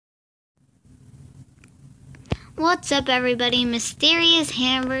What's up, everybody? Mysterious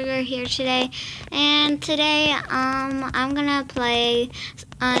Hamburger here today, and today I'm gonna play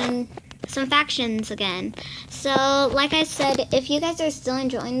on some factions again. So like I said, if you guys are still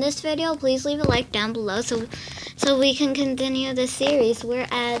enjoying this video, please leave a like down below so we can continue the series. We're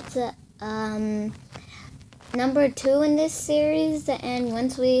at number 2 in this series, and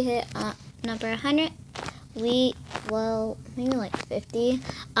once we hit number 100, we will maybe like 50.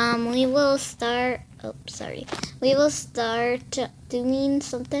 We will start. Oh, sorry. We will start doing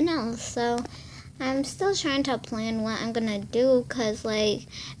something else. So I'm still trying to plan what I'm gonna do, cause like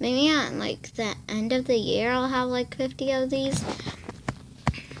maybe at like the end of the year I'll have like 50 of these.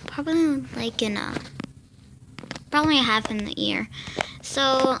 Probably like in probably half in the year.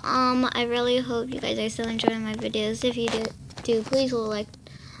 So I really hope you guys are still enjoying my videos. If you do, please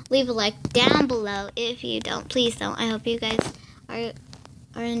leave a like down below. If you don't, please don't. I hope you guys are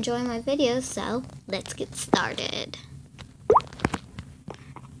enjoying my videos, so let's get started.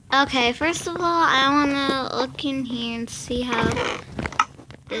 Okay, first of all, I want to look in here and see how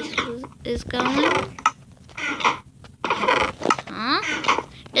this is going. Huh?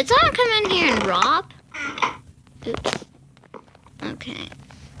 Did someone come in here and rob? Oops. Okay.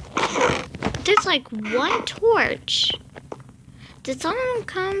 There's like one torch. Did someone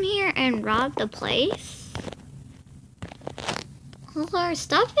come here and rob the place? All our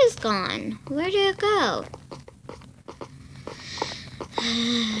stuff is gone. Where did it go?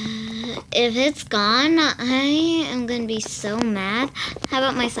 If it's gone, I am gonna be so mad. How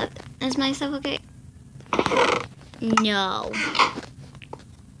about my stuff? Is my stuff okay? No.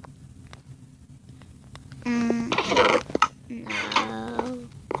 No.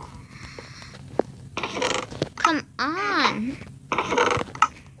 Come on.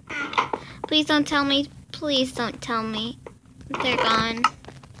 Please don't tell me. Please don't tell me. They're gone.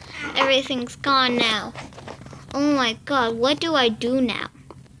 Everything's gone now. Oh my god, what do I do now?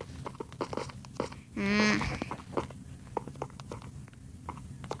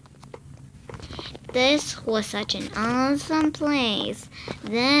 This was such an awesome place.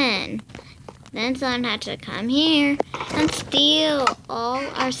 Then someone had to come here and steal all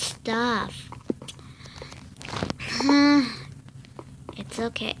our stuff. It's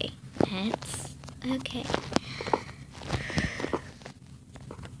okay. It's okay.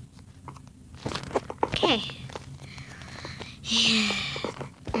 Okay.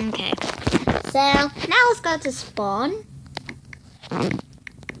 Okay. So now let's go to spawn.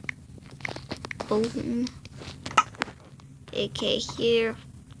 Boom. Okay,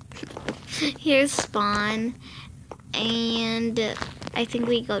 here's spawn, and I think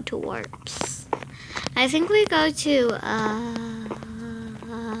we go to warps. I think we go to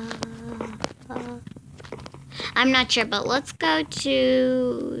I'm not sure, but let's go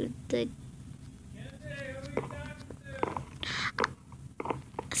to the.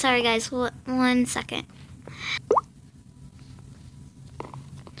 Sorry guys, 1 second.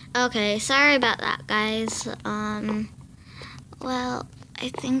 Okay, sorry about that, guys. Well, I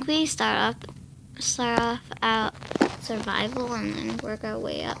think we start off at survival and then work our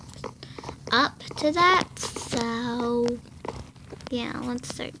way up to that. So yeah, let's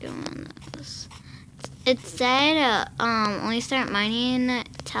start doing this. It said only start mining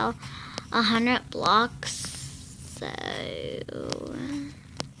till 100 blocks. So.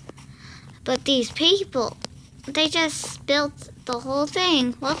 But these people, they just built the whole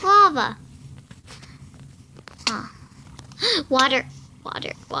thing with lava. Huh. Water.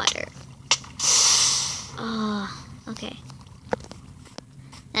 Oh, okay.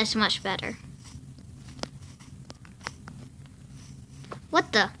 That's much better.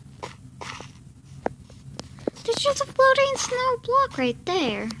 What the? There's just a floating snow block right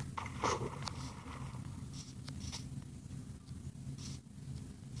there.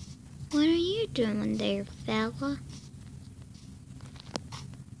 What are you doing there, fella?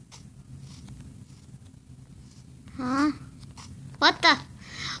 Huh? What the?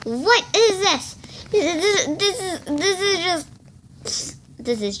 What is this?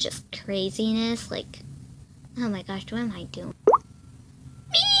 This is just craziness. Like, oh my gosh, what am I doing?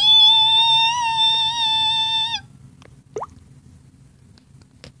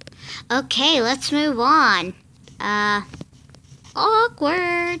 Okay, let's move on.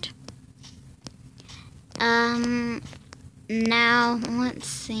 Awkward. Now, let's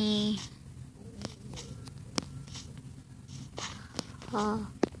see. Oh,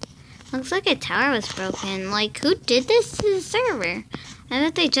 looks like a tower was broken. Like, who did this to the server? I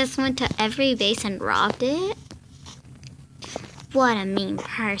bet they just went to every base and robbed it. What a mean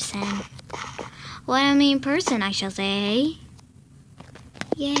person. What a mean person, I shall say.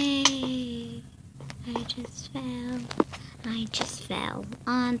 Yay. I just fell. I just fell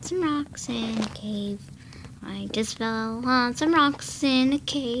on some rocks in a cave. I just fell on some rocks in a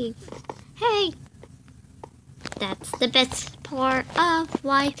cave. Hey! That's the best part of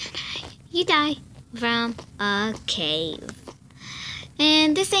life. You die from a cave.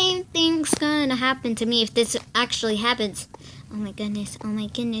 And the same thing's gonna happen to me if this actually happens. Oh my goodness, oh my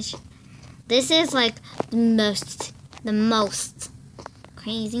goodness. This is like the most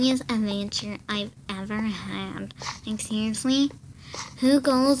craziest adventure I've ever had. Like seriously? Who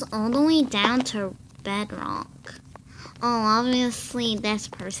goes all the way down to bedrock? Oh, obviously this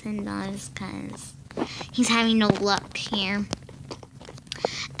person does, because he's having no luck here.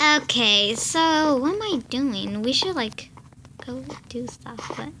 Okay, so what am I doing? We should like go do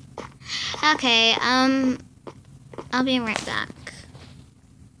stuff, but okay, I'll be right back.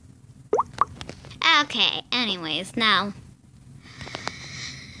 Okay, anyways, now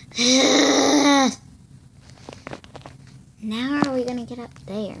now are we gonna get up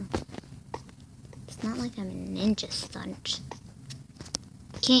there? It's not like I'm a ninja stunt.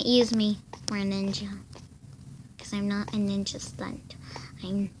 Can't use me for a ninja, because I'm not a ninja stunt.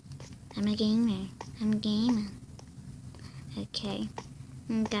 I'm a gamer. I'm a gamer. Okay,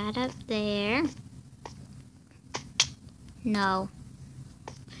 got up there. No.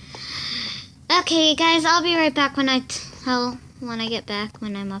 Okay, guys, I'll be right back when I get back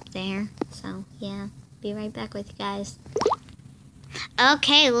when I'm up there. So yeah, be right back with you guys.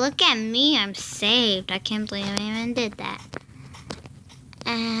 Okay, look at me. I'm saved. I can't believe I even did that.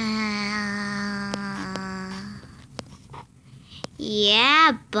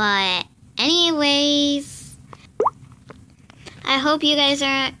 Yeah, but anyways, I hope you guys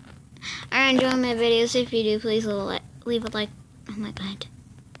are enjoying my videos. If you do, please leave a like. Oh my god.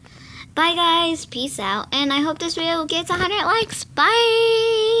 Bye guys, peace out, and I hope this video gets 100 likes.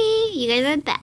 Bye. You guys are the best.